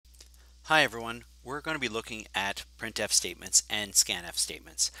Hi everyone, we're going to be looking at printf statements and scanf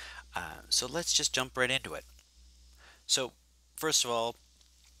statements. So let's just jump right into it. So first of all,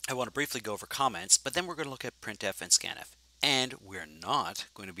 I want to briefly go over comments, but then we're going to look at printf and scanf. And we're not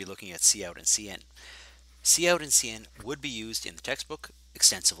going to be looking at cout and cin. Cout and cin would be used in the textbook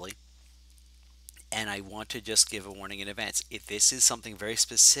extensively, and I want to just give a warning in advance. If this is something very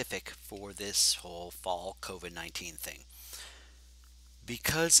specific for this whole fall COVID-19 thing,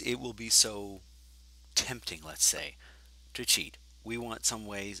 because it will be so tempting, let's say, to cheat. We want some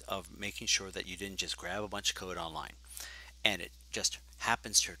ways of making sure that you didn't just grab a bunch of code online. And it just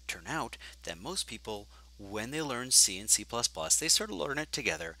happens to turn out that most people, when they learn C and C++, they sort of learn it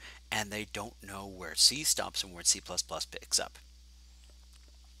together and they don't know where C stops and where C++ picks up.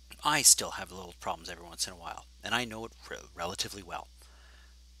 I still have little problems every once in a while, and I know it relatively well.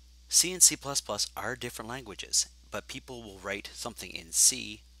 C and C++ are different languages, but people will write something in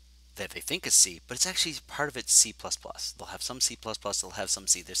C that they think is C, but it's actually part of it's C++. They'll have some C++, they'll have some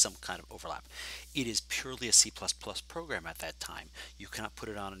C. There's some kind of overlap. It is purely a C++ program at that time. You cannot put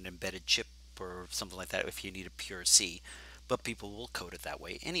it on an embedded chip or something like that if you need a pure C, but people will code it that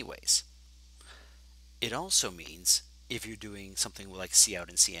way anyways. It also means if you're doing something like cout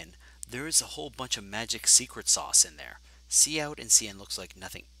and cin, there is a whole bunch of magic secret sauce in there. Cout and cin looks like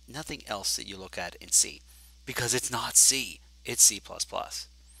nothing else that you look at in C, because it's not C, it's C++.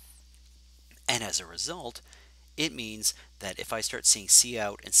 And as a result, it means that if I start seeing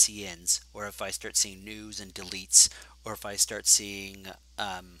cout and cins, or if I start seeing news and deletes, or if I start seeing,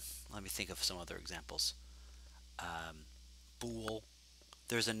 let me think of some other examples, bool,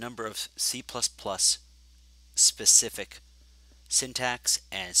 there's a number of C++ specific syntax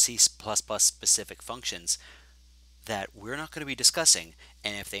and C++ specific functions that we're not going to be discussing.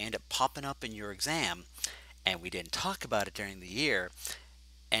 And if they end up popping up in your exam and we didn't talk about it during the year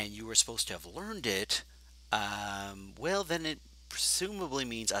and you were supposed to have learned it, well, then it presumably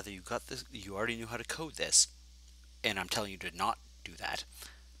means either you got this, you already knew how to code this, and I'm telling you to not do that,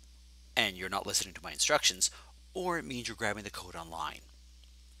 and you're not listening to my instructions, or it means you're grabbing the code online.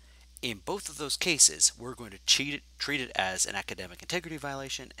 In both of those cases, we're going to treat it as an academic integrity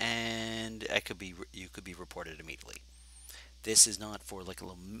violation, and you could be reported immediately. This is not for like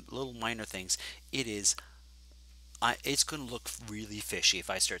little minor things. It's going to look really fishy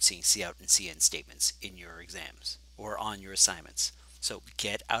if I start seeing cout and cin statements in your exams or on your assignments. So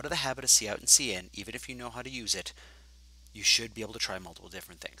get out of the habit of cout and cin. Even if you know how to use it, you should be able to try multiple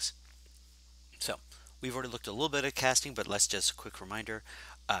different things. So we've already looked a little bit at casting, but let's just a quick reminder.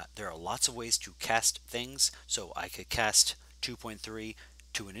 There are lots of ways to cast things. So I could cast 2.3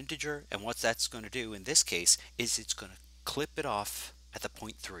 to an integer, and what that's going to do in this case is it's going to clip it off at the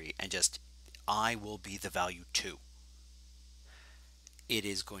 0.3 and just I will be the value 2. It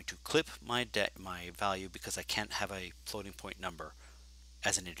is going to clip my value because I can't have a floating point number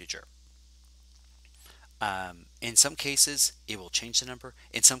as an integer. In some cases, it will change the number.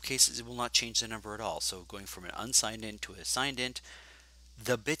 In some cases, it will not change the number at all. So going from an unsigned int to a signed int,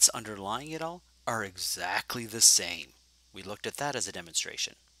 the bits underlying it all are exactly the same. We looked at that as a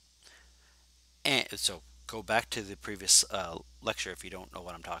demonstration. And so go back to the previous lecture if you don't know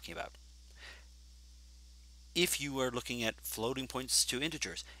what I'm talking about. If you are looking at floating points to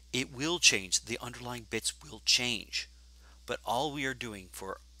integers, it will change. The underlying bits will change. But all we are doing,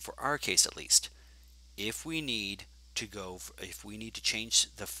 for our case at least, if we need to change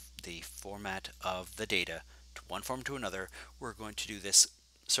the format of the data to one form to another, we're going to do this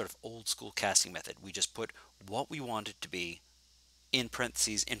sort of old school casting method. We just put what we want it to be in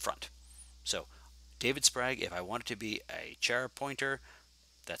parentheses in front. So David Sprague, if I want it to be a char pointer,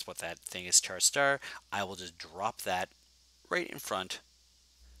 that's what that thing is, char star, I will just drop that right in front,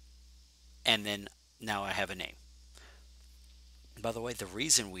 and then now I have a name. By the way, the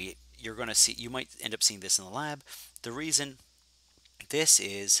reason you're going to see, you might end up seeing this in the lab, the reason this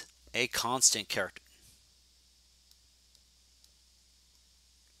is a constant character.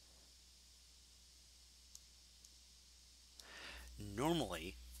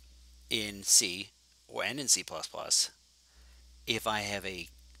 Normally in C and in C++, if I have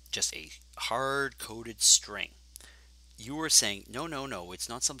just a hard-coded string, you are saying, no, no, no, it's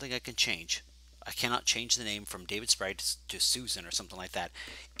not something I can change. I cannot change the name from David Sprague to Susan or something like that.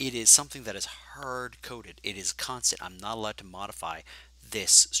 It is something that is hard-coded. It is constant. I'm not allowed to modify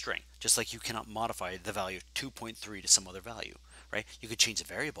this string. Just like you cannot modify the value 2.3 to some other value, right? You could change the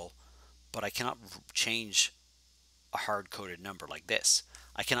variable, but I cannot change a hard-coded number like this.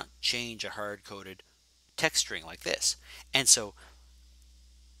 I cannot change a hard-coded text string like this. And so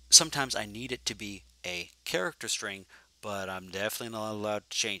sometimes I need it to be a character string, but I'm definitely not allowed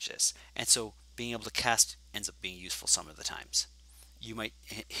to change this. And so being able to cast ends up being useful some of the times. You might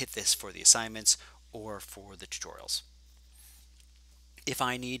hit this for the assignments or for the tutorials. If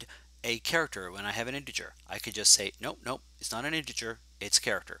I need a character when I have an integer, I could just say, nope, nope, it's not an integer, it's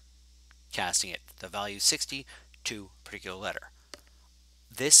character. Casting it, the value 60 to a particular letter.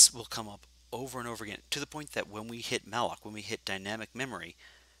 This will come up over and over again to the point that when we hit malloc, when we hit dynamic memory,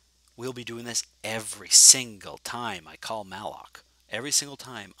 we'll be doing this every single time I call malloc. Every single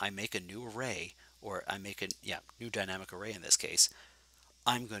time I make a new array, or I make a new dynamic array in this case,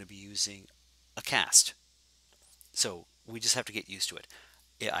 I'm going to be using a cast. So we just have to get used to it.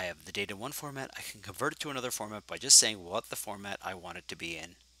 I have the data in one format, I can convert it to another format by just saying what the format I want it to be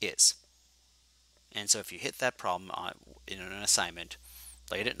in is. And so if you hit that problem in an assignment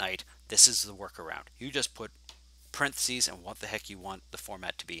late at night, this is the workaround. You just put parentheses and what the heck you want the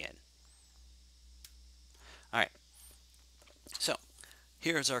format to be in. Alright, so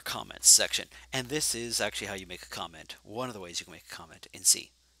here's our comments section. And this is actually how you make a comment. One of the ways you can make a comment in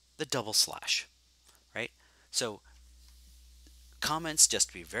C. The double slash, right? So comments, just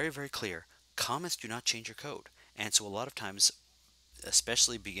to be very, very clear, comments do not change your code. And so a lot of times,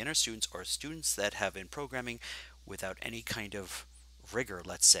 especially beginner students or students that have been programming without any kind of rigor,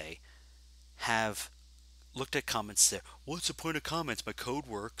 let's say, have looked at comments there. What's the point of comments? My code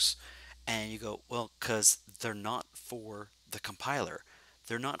works. And you go, well, because they're not for the compiler.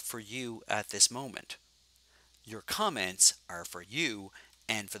 They're not for you at this moment. Your comments are for you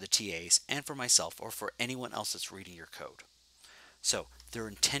and for the TAs and for myself or for anyone else that's reading your code. So they're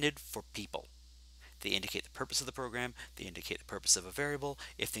intended for people. They indicate the purpose of the program. They indicate the purpose of a variable.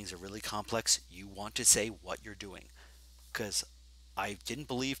 If things are really complex, you want to say what you're doing. Because I didn't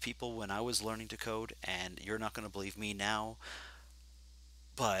believe people when I was learning to code, and you're not going to believe me now.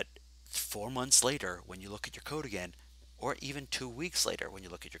 But 4 months later, when you look at your code again, or even 2 weeks later when you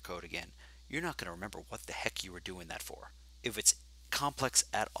look at your code again, you're not going to remember what the heck you were doing that for. If it's complex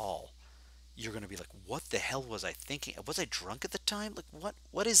at all, you're going to be like, what the hell was I thinking? Was I drunk at the time? Like,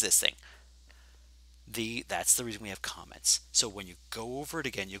 what is this thing? That's the reason we have comments. So when you go over it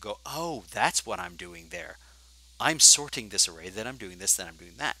again, you go, oh, that's what I'm doing there. I'm sorting this array, then I'm doing this, then I'm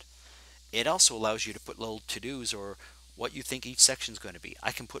doing that. It also allows you to put little to-dos or what you think each section is going to be.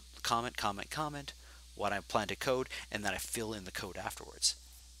 I can put comment, comment, comment, what I plan to code, and then I fill in the code afterwards.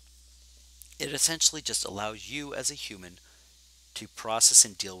 It essentially just allows you as a human to process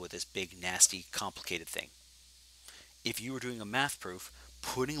and deal with this big, nasty, complicated thing. If you were doing a math proof,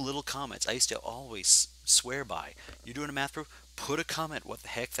 putting little comments, I used to always swear by, you're doing a math proof, put a comment what the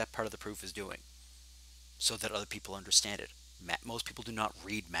heck that part of the proof is doing so that other people understand it. Most people do not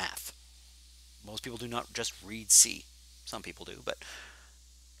read math. Most people do not just read C. Some people do, but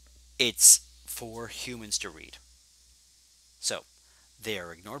it's for humans to read. So they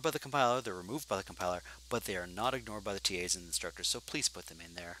are ignored by the compiler, they're removed by the compiler, but they are not ignored by the TAs and instructors, so please put them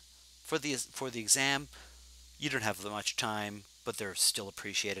in there. For the exam, you don't have much time, but they're still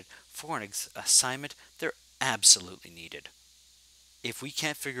appreciated. For an assignment, they're absolutely needed. If we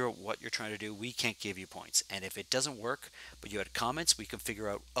can't figure out what you're trying to do, we can't give you points. And if it doesn't work, but you had comments, we can figure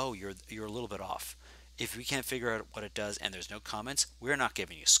out, oh, you're a little bit off. If we can't figure out what it does and there's no comments, we're not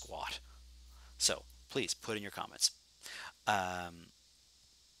giving you squat. So please put in your comments. By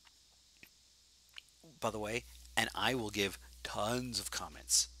the way, and I will give tons of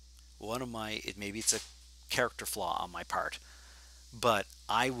comments. Maybe it's a character flaw on my part, but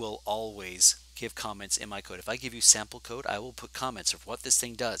I will always give comments in my code. If I give you sample code, I will put comments of what this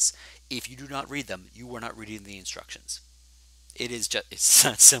thing does. If you do not read them, you are not reading the instructions. It's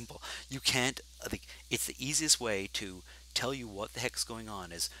that simple. You can't, it's the easiest way to tell you what the heck's going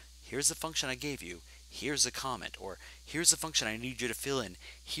on is, here's the function I gave you, here's a comment, or here's the function I need you to fill in,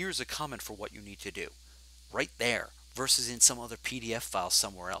 here's a comment for what you need to do. Right there, versus in some other PDF file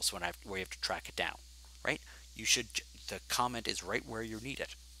somewhere else where you have to track it down, right? The comment is right where you need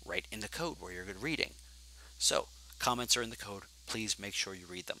it, right in the code where you're reading. So, comments are in the code, please make sure you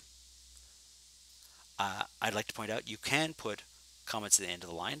read them. I'd like to point out you can put comments at the end of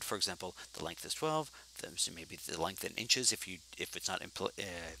the line. For example, the length is 12, maybe the length in inches. If it's not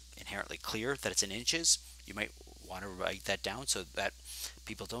inherently clear that it's in inches, you might want to write that down so that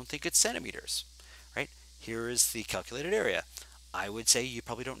people don't think it's centimeters, right? Here is the calculated area. I would say you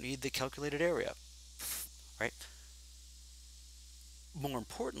probably don't need the calculated area, right? More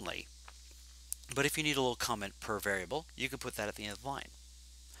importantly, but if you need a little comment per variable, you can put that at the end of the line.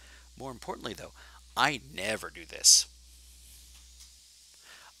 More importantly though, I never do this.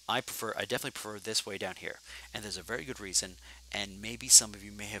 I definitely prefer this way down here, and there's a very good reason, and maybe some of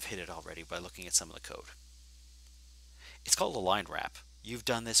you may have hit it already by looking at some of the code. It's called a line wrap. You've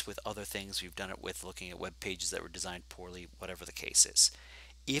done this with other things. You've done it with looking at web pages that were designed poorly, whatever the case is.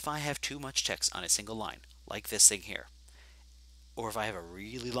 If I have too much text on a single line, like this thing here, or if I have a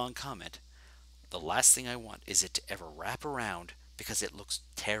really long comment, the last thing I want is it to ever wrap around because it looks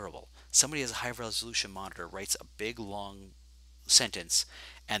terrible. Somebody has a high resolution monitor, writes a big long sentence,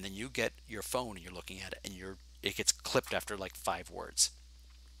 and then you get your phone and you're looking at it and it gets clipped after like 5 words.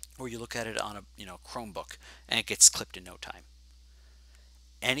 Or you look at it on a Chromebook and it gets clipped in no time.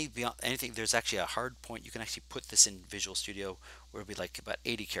 Anything, there's actually a hard point. You can actually put this in Visual Studio where it'll be like about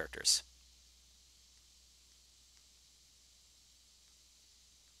 80 characters.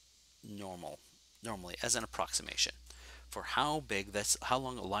 Normally as an approximation for how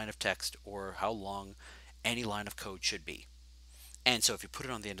long a line of text or how long any line of code should be. And so if you put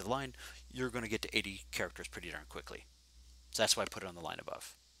it on the end of the line, you're going to get to 80 characters pretty darn quickly. So that's why I put it on the line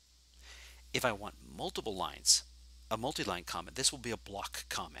above. If I want multiple lines, a multi-line comment, this will be a block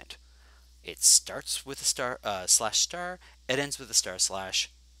comment. It starts with a star slash star, it ends with a star slash.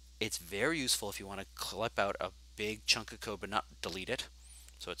 It's very useful if you want to clip out a big chunk of code but not delete it.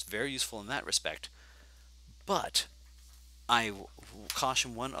 So it's very useful in that respect. But I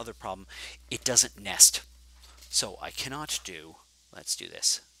caution one other problem. It doesn't nest. So I cannot do, let's do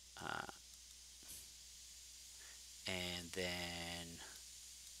this. And then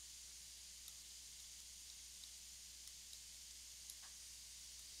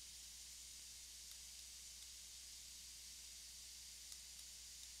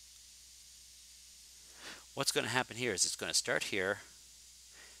what's going to happen here is it's going to start here.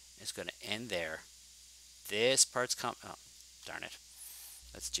 It's going to end there. This part's oh, darn it.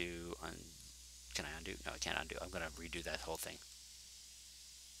 Let's do, can I undo? No, I can't undo. I'm going to redo that whole thing.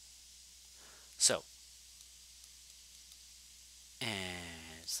 So,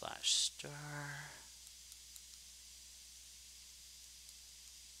 and slash star.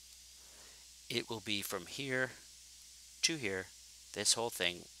 It will be from here to here. This whole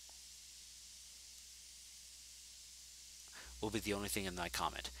thing will be the only thing in my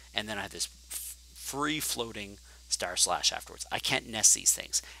comment. And then I have this free floating star slash afterwards. I can't nest these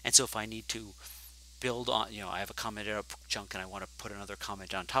things. And so if I need to build on, I have a comment chunk and I want to put another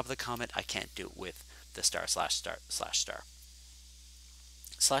comment on top of the comment, I can't do it with the star slash star slash star.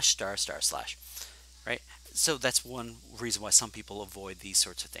 Slash star star slash. Right? So that's one reason why some people avoid these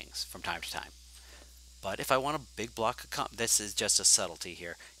sorts of things from time to time. But if I want a big block of this is just a subtlety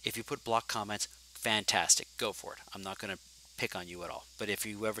here. If you put block comments, fantastic. Go for it. I'm not going to pick on you at all. But if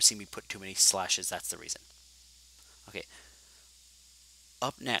you ever see me put too many slashes, that's the reason. Okay.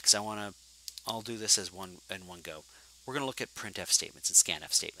 Up next, I'll do this as one go. We're going to look at printf statements and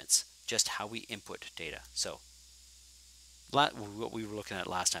scanf statements, just how we input data. So what we were looking at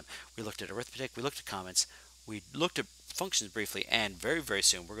last time, we looked at arithmetic, we looked at comments, we looked at functions briefly, and very, very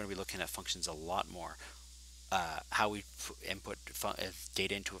soon we're going to be looking at functions a lot more. How we input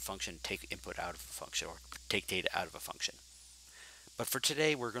data into a function, take input out of a function, or take data out of a function. But for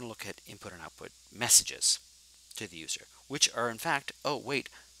today, we're going to look at input and output messages to the user, which are in fact,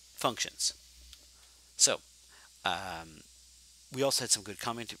 functions. So we also had some good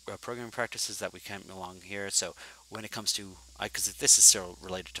programming practices that we came along here. So when it comes to, because this is still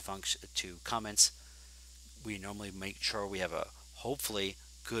related to comments, we normally make sure we have a hopefully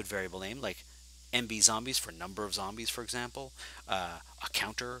good variable name like MB zombies for number of zombies, for example, a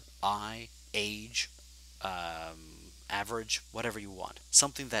counter, age, average, whatever you want.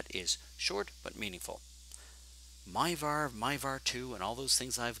 Something that is short but meaningful. myvar, myvar2, and all those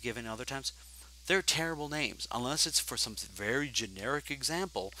things I've given other times, they're terrible names. Unless it's for some very generic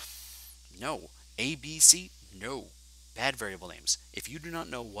example, no. ABC, no. Bad variable names. If you do not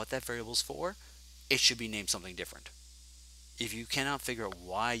know what that variable is for, it should be named something different. If you cannot figure out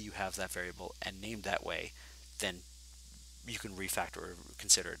why you have that variable and named that way, then you can refactor or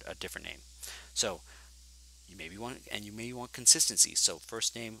consider it a different name. So you may want consistency. So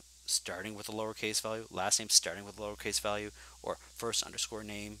first name starting with a lowercase value, last name starting with a lowercase value, or first underscore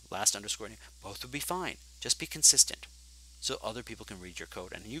name, last underscore name. Both would be fine. Just be consistent so other people can read your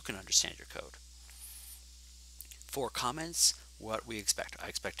code and you can understand your code. For comments, what we expect. I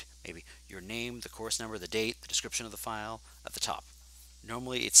expect maybe your name, the course number, the date, the description of the file at the top.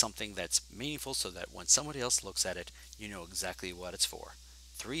 Normally it's something that's meaningful so that when somebody else looks at it, you know exactly what it's for.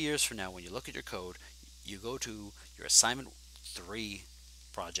 3 years from now, when you look at your code, you go to your assignment 3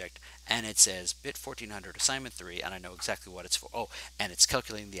 project and it says BIT1400 assignment 3 and I know exactly what it's for. Oh, and it's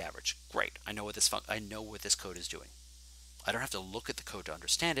calculating the average. Great. I know what this code is doing. I don't have to look at the code to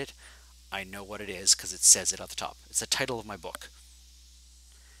understand it. I know what it is because it says it at the top. It's the title of my book.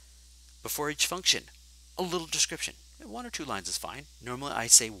 Before each function, a little description. 1 or 2 lines is fine. Normally I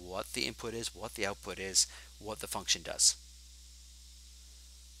say what the input is, what the output is, what the function does.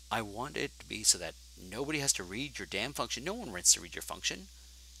 I want it to be so that nobody has to read your damn function. No one wants to read your function.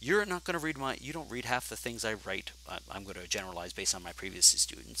 You're not going to read you don't read half the things I write. I'm going to generalize based on my previous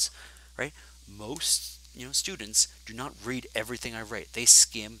students, right? Most students do not read everything I write. They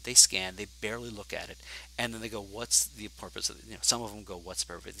skim, they scan, they barely look at it, and then they go, "What's the purpose of it?" Some of them go, "What's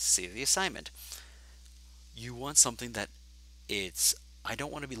the purpose of the assignment?" You want something that I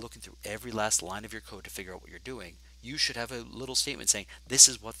don't want to be looking through every last line of your code to figure out what you're doing. You should have a little statement saying, "This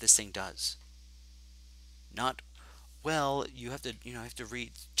is what this thing does." Not, well, you have to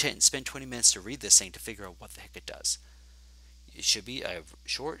spend 20 minutes to read this thing to figure out what the heck it does. It should be a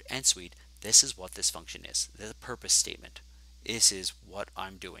short and sweet. This is what this function is. The purpose statement. This is what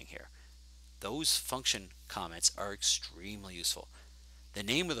I'm doing here. Those function comments are extremely useful. The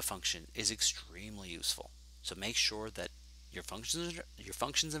name of the function is extremely useful. So make sure that your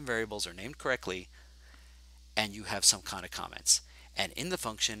functions and variables are named correctly, and you have some kind of comments. And in the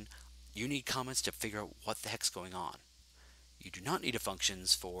function, you need comments to figure out what the heck's going on. You do not need a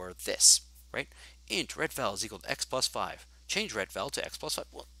functions for this, right? Int redval is equal to x plus 5. Change redval to x plus 5.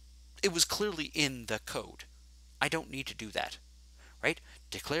 Well, it was clearly in the code. I don't need to do that, right?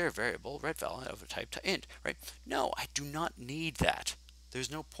 Declare a variable redval of a type to int, right? No, I do not need that.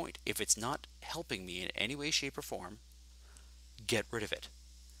 There's no point. If it's not helping me in any way, shape, or form, get rid of it.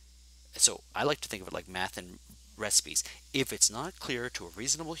 So I like to think of it like math and recipes. If it's not clear to a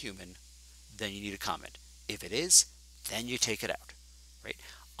reasonable human, then you need a comment. If it is, then you take it out, right?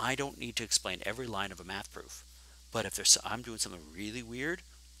 I don't need to explain every line of a math proof, but if I'm doing something really weird,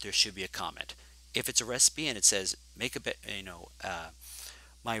 there should be a comment. If it's a recipe and it says make a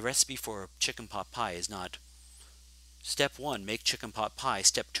my recipe for chicken pot pie is not step 1 make chicken pot pie,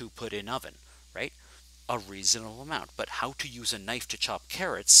 step 2 put in oven, right? A reasonable amount. But how to use a knife to chop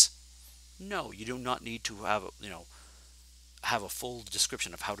carrots? No, you do not need to have a full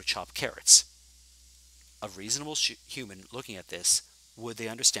description of how to chop carrots. A reasonable human looking at this, would they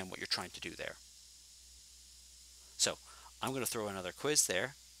understand what you're trying to do there? So I'm going to throw another quiz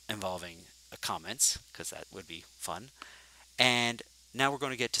there involving comments, because that would be fun. And now we're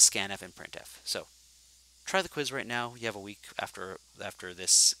going to get to scanf and printf. So try the quiz right now. You have a week after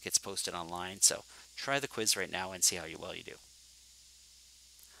this gets posted online, so try the quiz right now and see how well you do.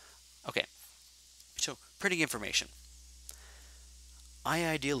 Okay, so printing information.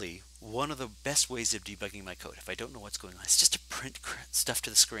 Ideally, one of the best ways of debugging my code, if I don't know what's going on, is just to print stuff to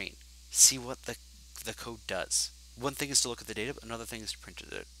the screen. See what the code does. One thing is to look at the data, but another thing is to print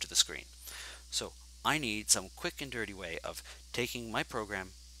to the screen. So I need some quick and dirty way of taking my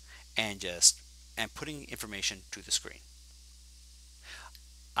program and putting information to the screen.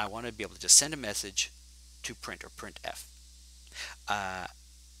 I want to be able to just send a message to print or printf.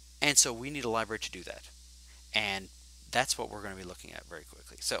 And so we need a library to do that. And that's what we're going to be looking at very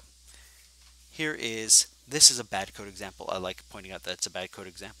quickly. So this is a bad code example. I like pointing out that it's a bad code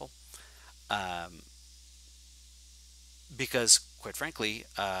example. Because quite frankly,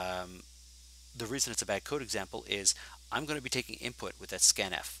 the reason it's a bad code example is I'm going to be taking input with that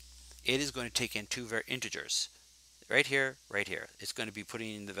scanf. It is going to take in two integers. Right here, right here. It's going to be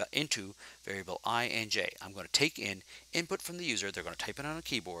putting into variable I and j. I'm going to take in input from the user. They're going to type it on a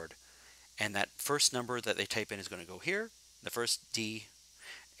keyboard, and that first number that they type in is going to go here, the first D,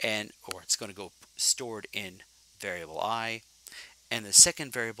 or it's going to go stored in variable I, and the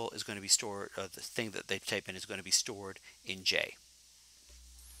second variable is going to be stored, the thing that they type in is going to be stored in j.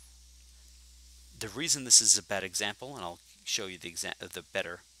 The reason this is a bad example, and I'll show you the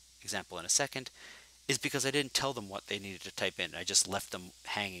better example in a second, is because I didn't tell them what they needed to type in. I just left them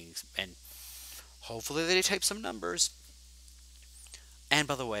hanging, and hopefully they type some numbers. And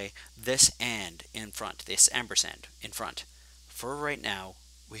by the way, this and in front, this ampersand in front, for right now,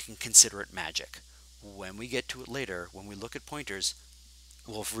 we can consider it magic. When we get to it later, when we look at pointers,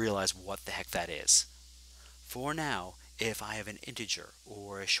 we'll realize what the heck that is. For now, if I have an integer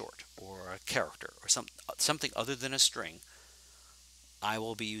or a short or a character or something other than a string,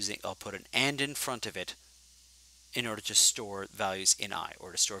 I'll put an and in front of it in order to store values in I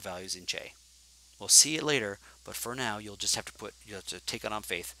or to store values in j. We'll see it later, but for now you'll have to take it on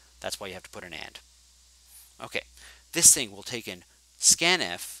faith. That's why you have to put an and. Okay, this thing will take in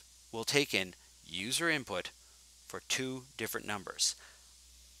scanf, will take in user input for two different numbers.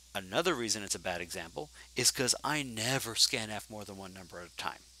 Another reason it's a bad example is because I never scanf more than one number at a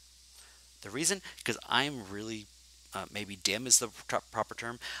time. The reason? Because I'm really maybe dim is the proper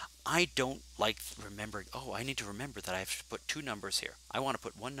term. I don't like remembering, I need to remember that I have to put two numbers here. I want to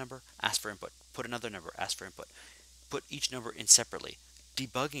put one number, ask for input, put another number, ask for input. put each number in separately.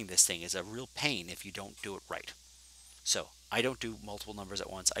 Debugging this thing is a real pain if you don't do it right. So I don't do multiple numbers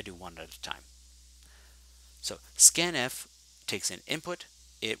at once, I do one at a time. So scanf takes in input,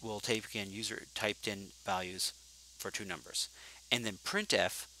 it will take in user typed in values for two numbers. And then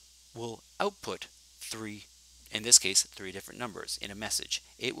printf will output three, in this case, three different numbers in a message.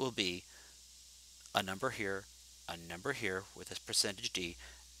 It will be a number here with a percentage %d,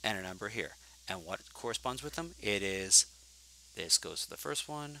 and a number here. And what corresponds with them? It is this goes to the first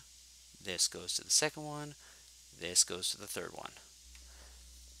one, this goes to the second one, this goes to the third one.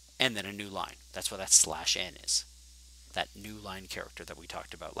 And then a new line. That's what that /n is. That new line character that we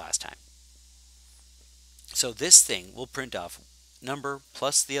talked about last time. So this thing will print off number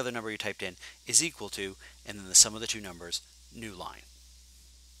plus the other number you typed in is equal to, and then the sum of the two numbers, new line.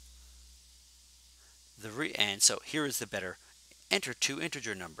 And so here is the better, enter two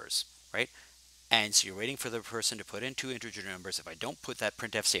integer numbers, right? And so you're waiting for the person to put in two integer numbers. If I don't put that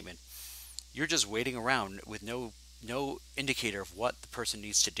printf statement, you're just waiting around with no indicator of what the person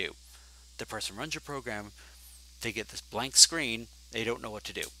needs to do. The person runs your program, they get this blank screen, they don't know what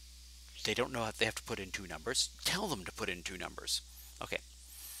to do. They don't know if they have to put in two numbers. Tell them to put in two numbers. Okay,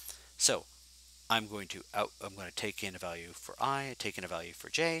 so I'm going to take in a value for I, take in a value for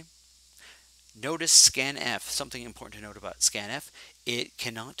j. Notice scanf, something important to note about scanf, it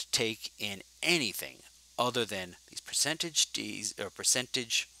cannot take in anything other than these percentage Ds or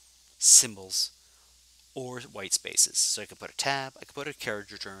percentage symbols or white spaces. So I can put a tab, I can put a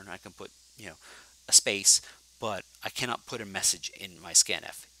character return, I can put a space, but I cannot put a message in my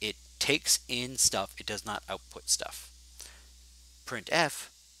scanf. It takes in stuff, it does not output stuff. Printf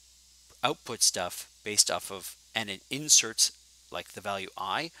outputs stuff based off of, and it inserts, like the value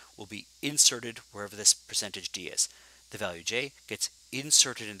I will be inserted wherever this percentage D is. The value j gets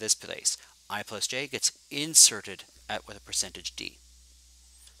inserted in this place. I plus j gets inserted with a percentage D.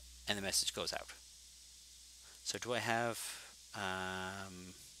 And the message goes out. So do I have,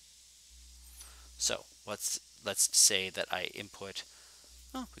 so let's say that I input,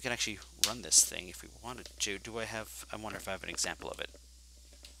 oh, we can actually run this thing if we wanted to. I wonder if I have an example of it.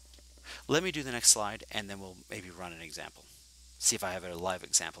 Let me do the next slide and then we'll maybe run an example. See if I have a live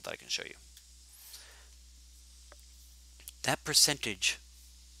example that I can show you. That percentage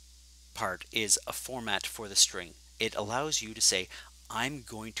part is a format for the string. It allows you to say, I'm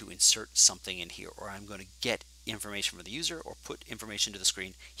going to insert something in here, or I'm going to get information from the user or put information to the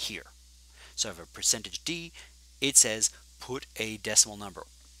screen here. So I have a percentage D, it says put a decimal number,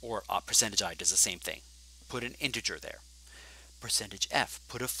 or percentage I does the same thing. Put an integer there. Percentage F,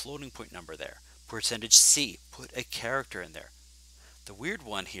 put a floating point number there. Percentage C, put a character in there. The weird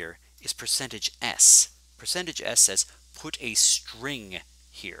one here is percentage S. Percentage S says put a string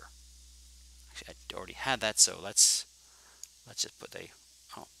here. Actually, I already had that, so let's just put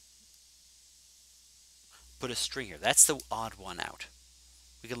put a string here. That's the odd one out.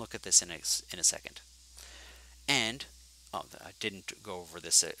 We can look at this in a second. And I didn't go over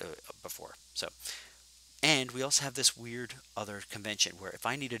this before. And we also have this weird other convention where if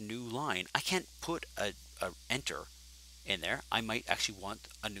I need a new line, I can't put a enter in there. I might actually want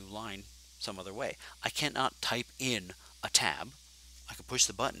a new line some other way. I cannot type in a tab. I could push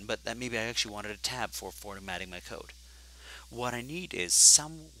the button, but that maybe I actually wanted a tab for formatting my code. What I need is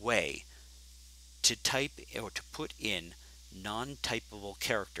some way to type or to put in non-typable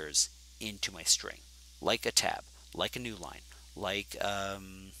characters into my string, like a tab, like a new line, like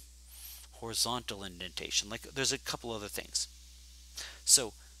horizontal indentation, like there's a couple other things.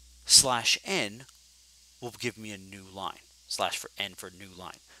 So /n will give me a new line, /n for new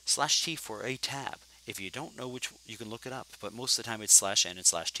line, /t for a tab. If you don't know which, you can look it up, but most of the time it's /n and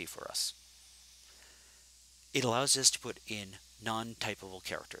 /t for us. It allows us to put in non-typable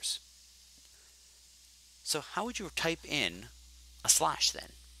characters. So how would you type in a slash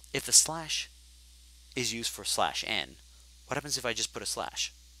then? If the slash is used for /n, what happens if I just put a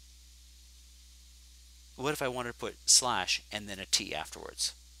slash? What if I wanted to put slash and then a t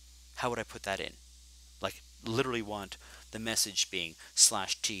afterwards? How would I put that in? Like literally want the message being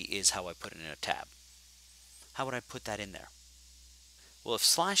 /t is how I put it in a tab. How would I put that in there? Well, if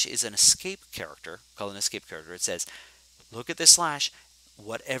slash is an escape character, called an escape character, it says, look at this slash,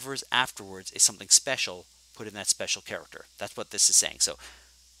 whatever's afterwards is something special, put in that special character. That's what this is saying. So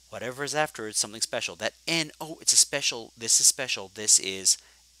whatever is afterwards, something special. That n, oh, it's a special, this is special, this is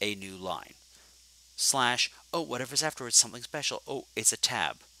a new line. Slash, oh, whatever's afterwards, something special, oh, it's a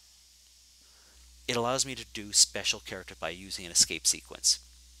tab. It allows me to do special character by using an escape sequence.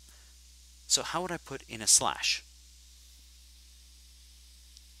 So how would I put in a slash?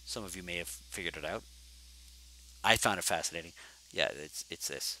 Some of you may have figured it out. I found it fascinating. Yeah, it's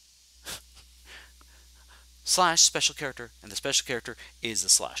this slash special character, and the special character is the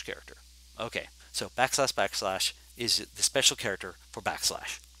slash character. Okay, so backslash backslash is the special character for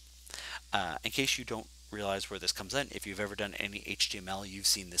backslash. In case you don't realize where this comes in, if you've ever done any HTML, you've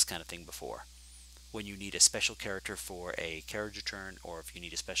seen this kind of thing before. When you need a special character for a carriage return, or if you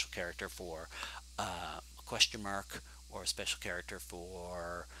need a special character for a question mark, or a special character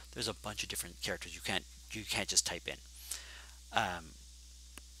for, there's a bunch of different characters you can't just type in.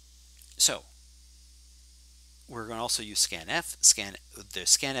 So we're going to also use scanf. The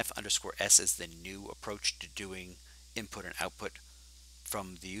scanf underscore s is the new approach to doing input and output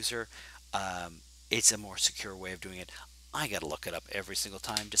from the user. It's a more secure way of doing it. I got to look it up every single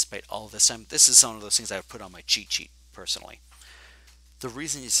time, despite all this time. This is one of those things I've put on my cheat sheet personally. The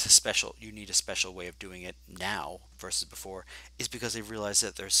reason you need a special way of doing it now versus before is because they realize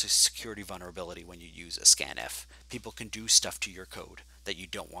that there's a security vulnerability when you use a scanf. People can do stuff to your code that you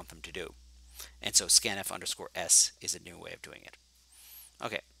don't want them to do. And so scanf underscore s is a new way of doing it.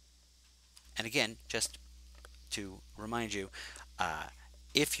 Okay. And again, just to remind you,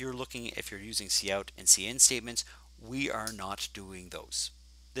 if you're using cout and cin statements, we are not doing those.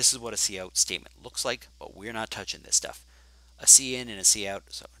 This is what a cout statement looks like, but we're not touching this stuff. A cin and a cout,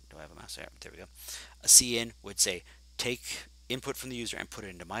 so do I have a mouse there? There we go. A cin would say take input from the user and put it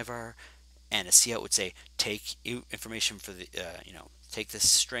into my var, and a cout would say take information for the take this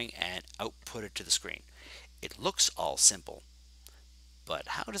string and output it to the screen. It looks all simple, but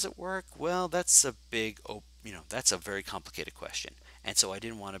how does it work? Well, that's a that's a very complicated question, and so I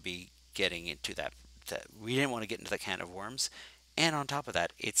didn't want to be getting into that. We didn't want to get into that can of worms, and on top of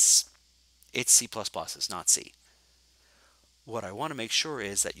that, it's C++, it's not C. What I want to make sure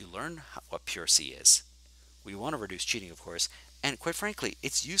is that you learn what pure C is. We want to reduce cheating, of course, and quite frankly,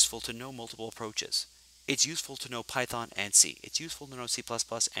 it's useful to know multiple approaches. It's useful to know Python and C. It's useful to know C++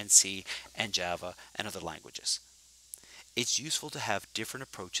 and C and Java and other languages. It's useful to have different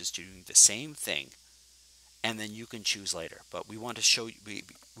approaches to doing the same thing, and then you can choose later. But we want to show you,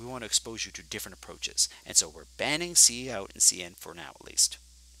 we want to expose you to different approaches, and so we're banning cout and cin for now, at least.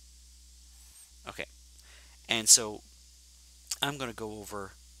 Okay, and so I'm going to go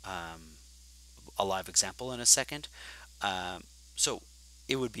over a live example in a second. So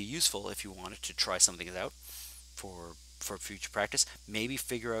it would be useful if you wanted to try something out for future practice. Maybe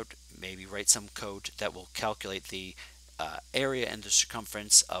write some code that will calculate the area and the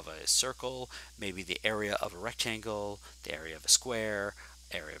circumference of a circle, maybe the area of a rectangle, the area of a square,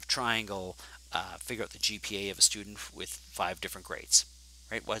 area of a triangle, figure out the GPA of a student with 5 different grades,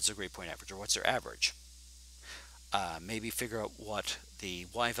 right? What's their grade point average, or what's their average? Maybe figure out what the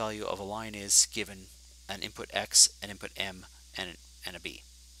y value of a line is given an input x, an input m, and a b,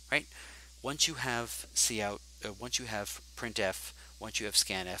 right? Once you have once you have printf, once you have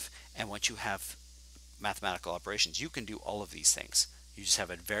scanf, and once you have mathematical operations, you can do all of these things. You just have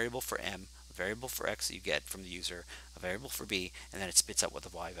a variable for m, a variable for x that you get from the user, a variable for b, and then it spits out what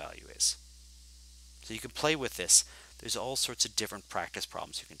the y value is. So you can play with this. There's all sorts of different practice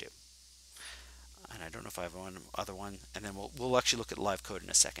problems you can do. And I don't know if I have one other one, and then we'll actually look at live code in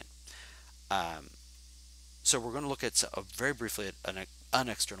a second. So we're going to look at very briefly at an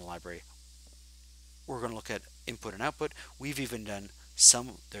external library. We're going to look at input and output. We've even done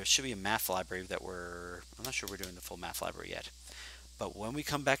there should be a math library that I'm not sure we're doing the full math library yet. But when we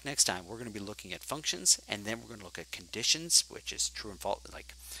come back next time, we're going to be looking at functions, and then we're going to look at conditions, which is true and false,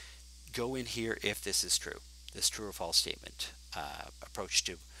 like go in here if this is true, this true or false statement approach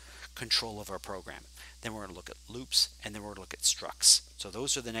to control of our program. Then we're going to look at loops, and then we're going to look at structs. So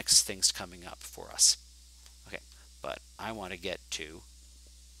those are the next things coming up for us. Okay, but I want to get to,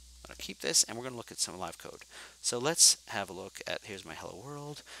 I'm going to keep this, and we're going to look at some live code. So let's have a look at, here's my hello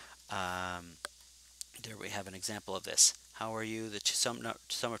world. There we have an example of this. How are you? The sum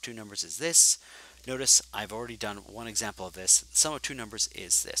of two numbers is this. Notice I've already done one example of this. The sum of two numbers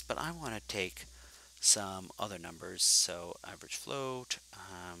is this, but I want to take some other numbers. So average float.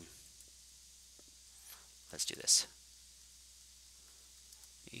 Let's do this.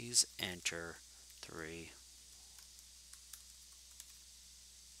 Please enter 3.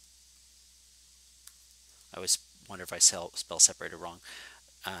 I always wonder if I spell separated wrong.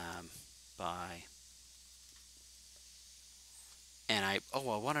 By, and I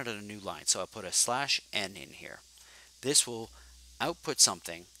wanted a new line, so I put a /n in here. This will output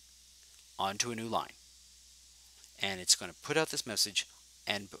something onto a new line, and it's going to put out this message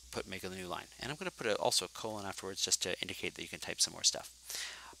and make a new line. And I'm going to put also a colon afterwards just to indicate that you can type some more stuff.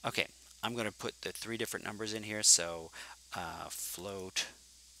 Okay, I'm going to put the 3 different numbers in here. So float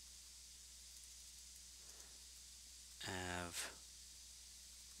av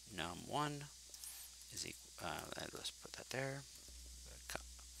num1 is equal, let's put that there.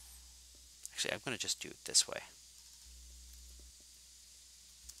 Actually, I'm going to just do it this way.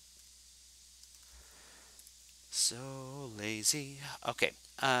 So lazy. Okay,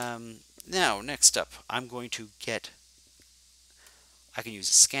 now next up, I'm going to get, I can use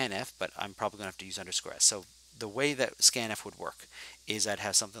scanf, but I'm probably going to have to use underscore s. So the way that scanf would work is I'd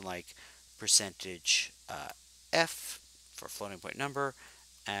have something like percentage f for floating point number,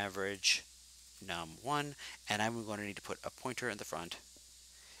 average num1, and I'm going to need to put a pointer in the front,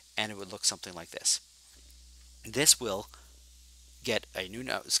 and it would look something like this. This will get a new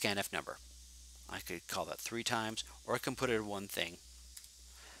scanf number. I could call that 3 times, or I can put it in one thing.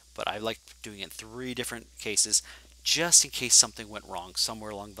 But I like doing it in 3 different cases, just in case something went wrong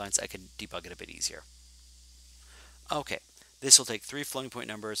somewhere along the lines. I can debug it a bit easier. Okay, this will take 3 floating point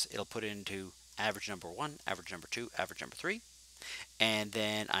numbers. It'll put it into average number 1, average number 2, average number 3. And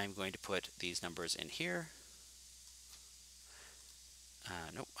then I'm going to put these numbers in here.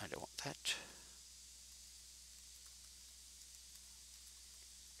 Nope, I don't want that.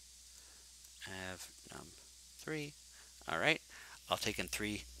 Av num3. All right, I'll take in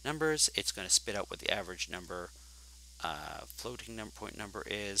 3 numbers. It's going to spit out what the average number, floating point number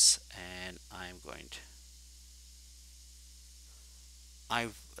is, and I'm going to.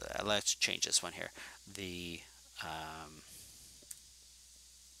 Let's change this one here.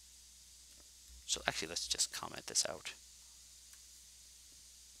 So actually, let's just comment this out.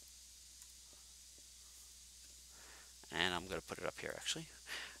 And I'm going to put it up here actually.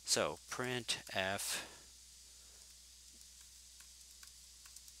 So printf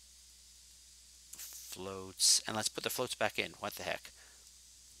floats, and let's put the floats back in. What the heck?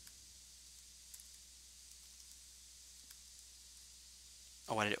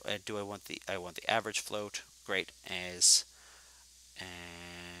 Oh, do I want the average float? Great, and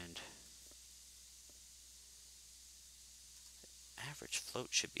average float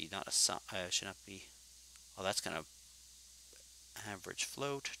should be not a sum. Should not be. Well, that's going to average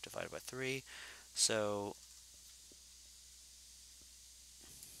float divided by 3. So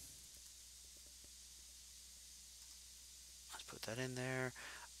let's put that in there.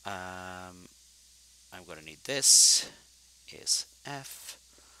 I'm going to need this is f.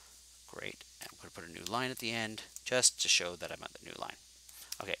 Great. I'm going to put a new line at the end just to show that I'm at the new line.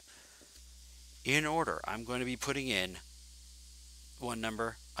 Okay. In order, I'm going to be putting in one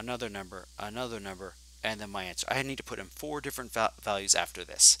number, another number, another number, and then my answer. I need to put in 4 different values after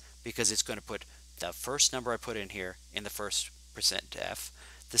this because it's going to put the first number I put in here in the first %f,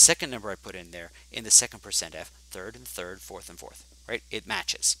 the second number I put in there in the second %f, third and third, fourth and fourth, right? It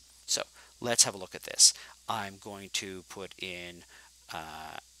matches. So let's have a look at this. I'm going to put in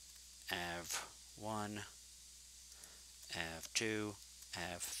av1, av2,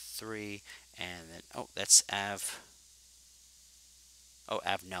 av3, and then, oh, that's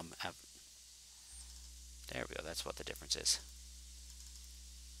avnum. There we go. That's what the difference is.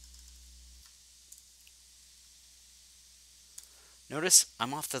 Notice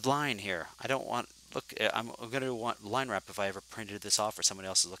I'm off the line here. I don't want, look, I'm going to want line wrap if I ever printed this off or someone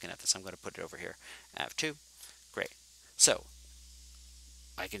else is looking at this. I'm going to put it over here. Av2. Great. So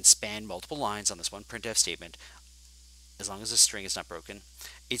I can span multiple lines on this one printf statement as long as the string is not broken.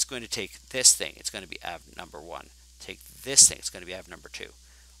 It's going to take this thing. It's going to be av number 1. Take this thing. It's going to be av number 2.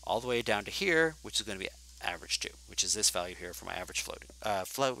 All the way down to here, which is going to be average 2, which is this value here for my average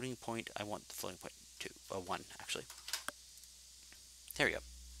floating point. I want the floating point 1 actually. There we go.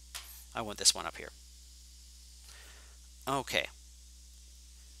 I want this one up here. Okay.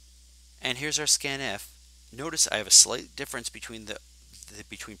 And here's our scanf. Notice I have a slight difference between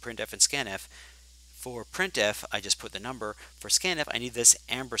between printf and scanf. For printf, I just put the number. For scanf, I need this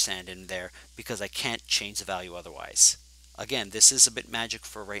ampersand in there because I can't change the value otherwise. Again, this is a bit magic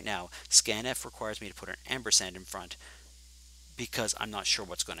for right now. Scanf requires me to put an ampersand in front because I'm not sure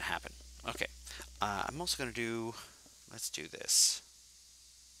what's going to happen. Okay, I'm also going to do, let's do this.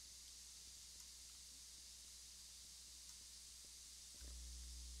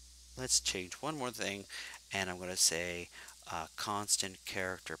 Let's change one more thing, and I'm going to say constant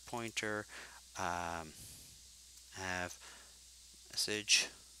character pointer av message.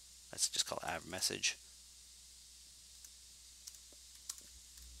 Let's just call it av message.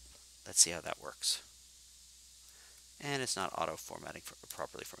 Let's see how that works. And it's not auto formatting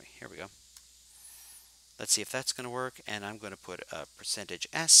properly for me. Here we go. Let's see if that's going to work, and I'm going to put a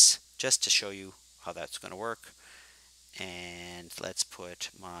 %s just to show you how that's going to work. And let's put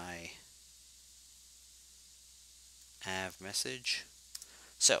my av message.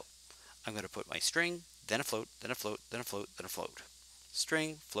 So I'm going to put my string. then a float, then a float, then a float, then a float.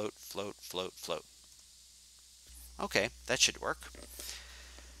 String, float, float, float, float. Okay, that should work.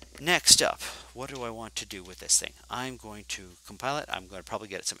 Next up, what do I want to do with this thing? I'm going to compile it. I'm going to probably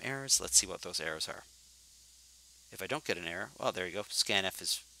get some errors. Let's see what those errors are. If I don't get an error, well, there you go. Scanf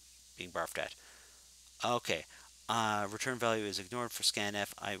is being barfed at. Okay, return value is ignored for scanf.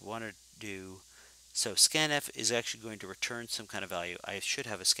 I want to do, so scanf is actually going to return some kind of value. I should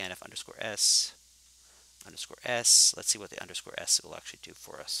have a scanf underscore s underscore s. Let's see what the underscore s will actually do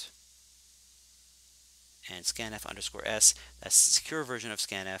for us. And scanf underscore s, that's the secure version of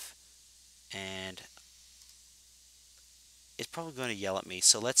scanf, and it's probably going to yell at me.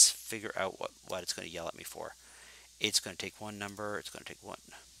 So let's figure out what it's going to yell at me for. It's going to take one number. It's going to take one.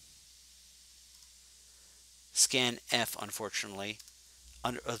 Scanf, unfortunately,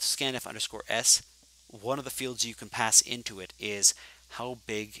 scanf underscore s, one of the fields you can pass into it is how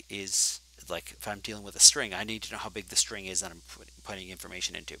big is, like if I'm dealing with a string, I need to know how big the string is that I'm putting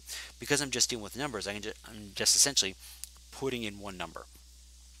information into. Because I'm just dealing with numbers, I'm just essentially putting in one number.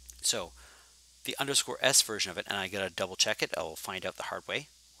 So the underscore s version of it, and I gotta double check it. I'll find out the hard way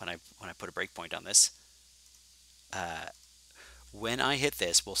when I put a breakpoint on this. When I hit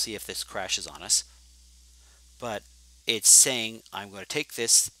this, we'll see if this crashes on us. But it's saying I'm going to take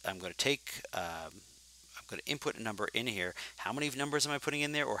this. I'm going to input a number in here. How many numbers am I putting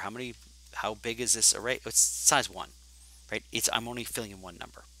in there, or how big is this array? It's size 1, right? I'm only filling in one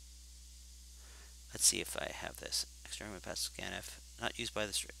number. Let's see if I have this. External pass scanf not used by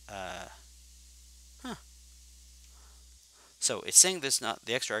the string. So it's saying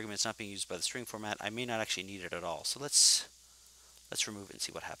the extra argument is not being used by the string format. I may not actually need it at all. So let's remove it and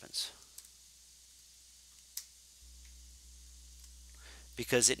see what happens.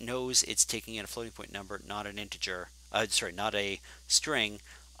 Because it knows it's taking in a floating point number, not an integer. Not a string.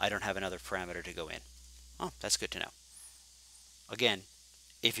 I don't have another parameter to go in. Oh, that's good to know. Again,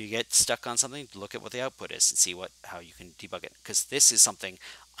 if you get stuck on something, look at what the output is and see how you can debug it. Because this is something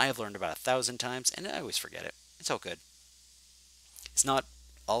I have learned about 1,000 times, and I always forget it. It's all good. It's not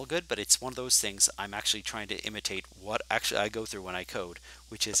all good, but it's one of those things I'm actually trying to imitate what actually I go through when I code,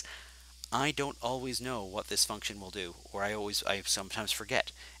 which is I don't always know what this function will do, or I sometimes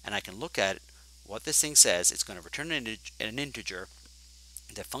forget. And I can look at what this thing says. It's going to return an integer.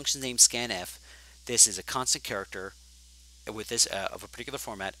 The function name scanf. This is a constant character with this of a particular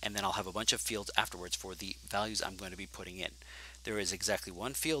format, and then I'll have a bunch of fields afterwards for the values I'm going to be putting in. There is exactly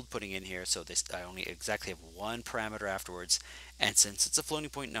one field putting in here, so I only exactly have one parameter afterwards, and since it's a floating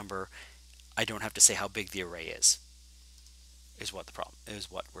point number, I don't have to say how big the array is what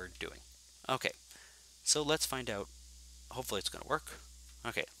we're doing. Okay, so let's find out. Hopefully it's going to work.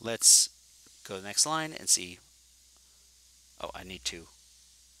 Okay, let's go to the next line and see. Oh, I need to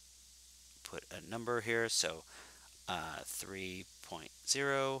put a number here, so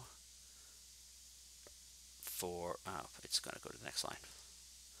 3.0 for, it's going to go to the next line.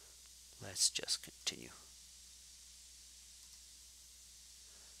 Let's just continue.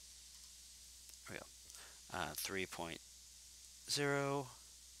 There we go. 3.0.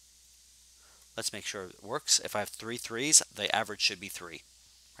 Let's make sure it works. If I have 3 3s, the average should be 3,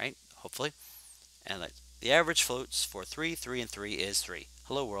 right? Hopefully. And the average floats for 3, 3, and 3 is 3.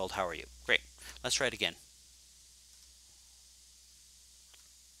 Hello world, how are you? Great. Let's try it again.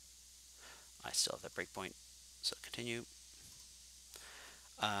 I still have that breakpoint, so continue.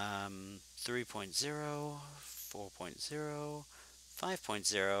 3.0, 4.0,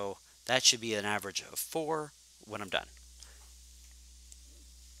 5.0. That should be an average of 4 when I'm done.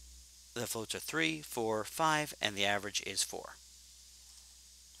 The floats are 3, 4, 5, and the average is 4.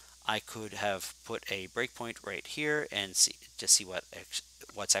 I could have put a breakpoint right here and see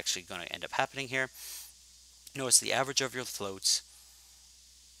what's actually going to end up happening here. Notice the average of your floats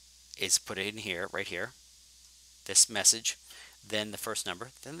is put in here, right here, this message, then the first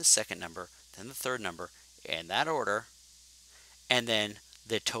number, then the second number, then the third number, in that order, and then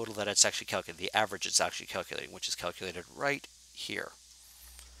the total that it's actually calculated, the average it's actually calculating, which is calculated right here.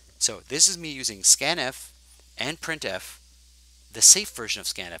 So this is me using scanf and printf, the safe version of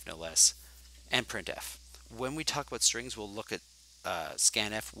scanf no less, and printf. When we talk about strings, we'll look at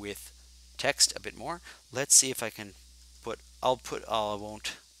scanf with text a bit more. Let's see if I can I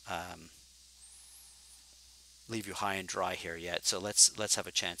won't leave you high and dry here yet. So let's have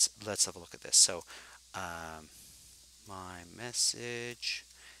a chance. Let's have a look at this. So my message,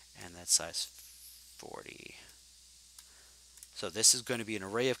 and that's size 40. So this is going to be an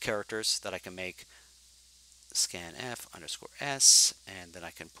array of characters that I can make scanf underscore s, and then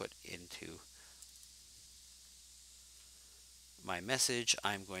I can put into my message.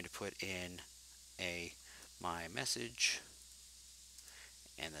 I'm going to put in a my message,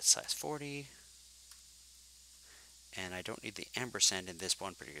 and that's size 40. And I don't need the ampersand in this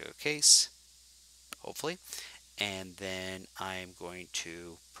one particular case, hopefully. And then I'm going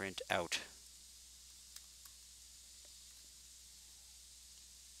to print out.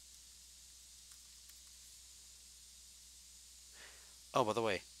 Oh, by the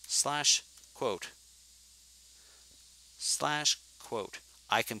way, slash quote.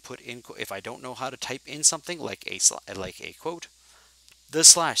 I can put in, if I don't know how to type in something like a quote, the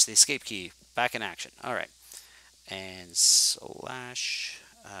slash, the escape key, back in action. All right, and slash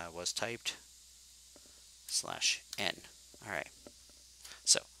was typed slash n. All right,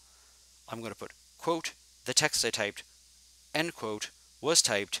 so I'm going to put quote the text I typed, end quote was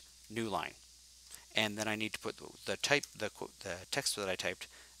typed, new line, and then I need to put the text that I typed,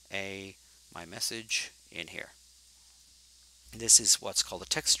 my message in here. This is what's called a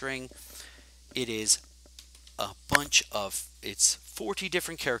text string. It is a bunch of, it's 40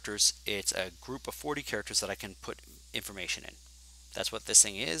 different characters. It's a group of 40 characters that I can put information in. That's what this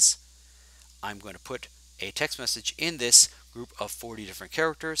thing is. I'm going to put a text message in this group of 40 different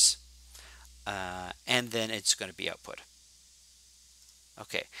characters, and then it's going to be output.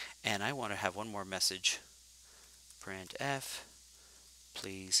 Okay, and I want to have one more message. Printf,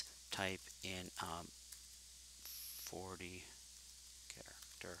 please type in 40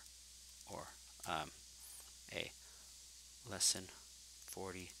 character or a lesson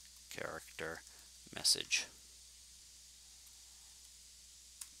 40 character message.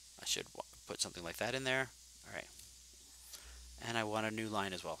 I should put something like that in there. All right, and I want a new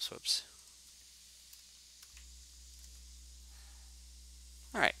line as well. So oops.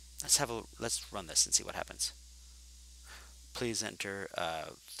 All right, let's run this and see what happens. Please enter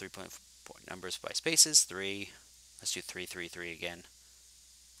 3-point numbers by spaces. 3. Let's do 3, 3, 3 again.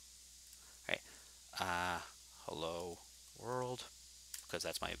 All right. Hello world, because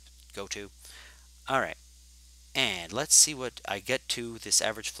that's my go-to. All right, and let's see what I get to this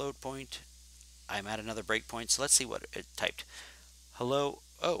average float point. I'm at another breakpoint, so let's see what it typed. Hello,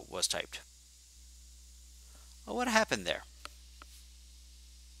 oh, was typed. Oh, what happened there?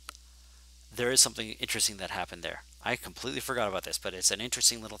 There is something interesting that happened there. I completely forgot about this, but it's an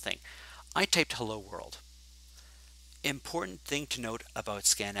interesting little thing. I typed hello world. Important thing to note about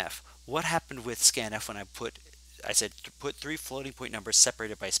scanf. What happened with scanf when I said to put 3 floating point numbers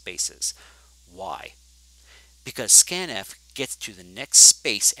separated by spaces? Why? Because scanf gets to the next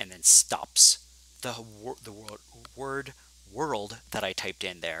space and then stops. The word world that I typed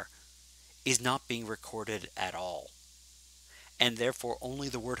in there is not being recorded at all. And therefore only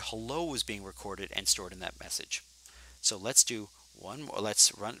the word hello is being recorded and stored in that message. So let's do one more.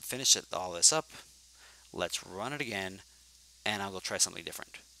 Let's finish all this up. Let's run it again, and I'll go try something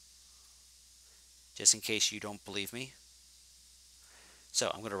different, just in case you don't believe me. So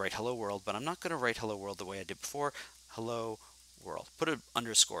I'm going to write hello world, but I'm not going to write hello world the way I did before. Hello world. Put an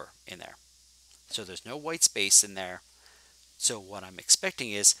underscore in there. So there's no white space in there. So what I'm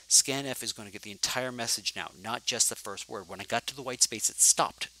expecting is scanf is going to get the entire message now, not just the first word. When I got to the white space, it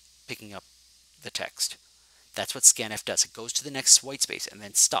stopped picking up the text. That's what scanf does. It goes to the next white space and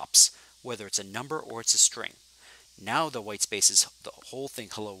then stops, whether it's a number or it's a string. Now the white space is the whole thing,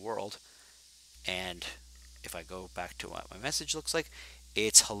 hello world. And if I go back to what my message looks like,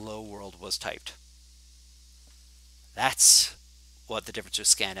 it's hello world was typed. That's what the difference with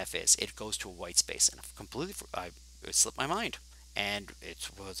scanf is. It goes to a white space, and it slipped my mind. And it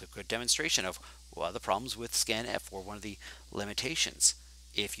was a good demonstration of one of the problems with scanf, or one of the limitations.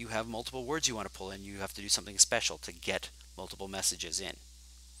 If you have multiple words you want to pull in, you have to do something special to get multiple messages in.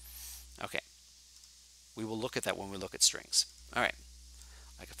 Okay, we will look at that when we look at strings. All right,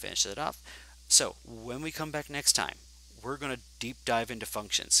 I can finish it off. So when we come back next time, we're going to deep dive into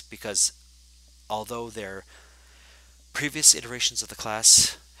functions, because although their previous iterations of the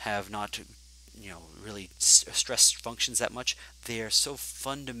class have not really stressed functions that much, they are so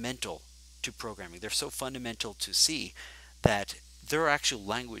fundamental to programming. They're so fundamental to C that there are actual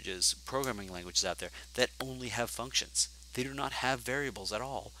languages, programming languages out there, that only have functions. They do not have variables at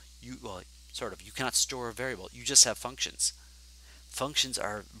all. You cannot store a variable. You just have functions. Functions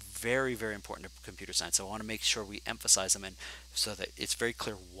are very, very important to computer science. So I want to make sure we emphasize them, and so that it's very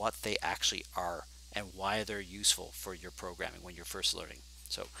clear what they actually are and why they're useful for your programming when you're first learning.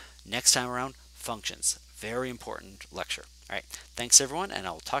 So next time around, functions. Very important lecture. All right. Thanks everyone, and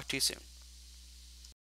I'll talk to you soon.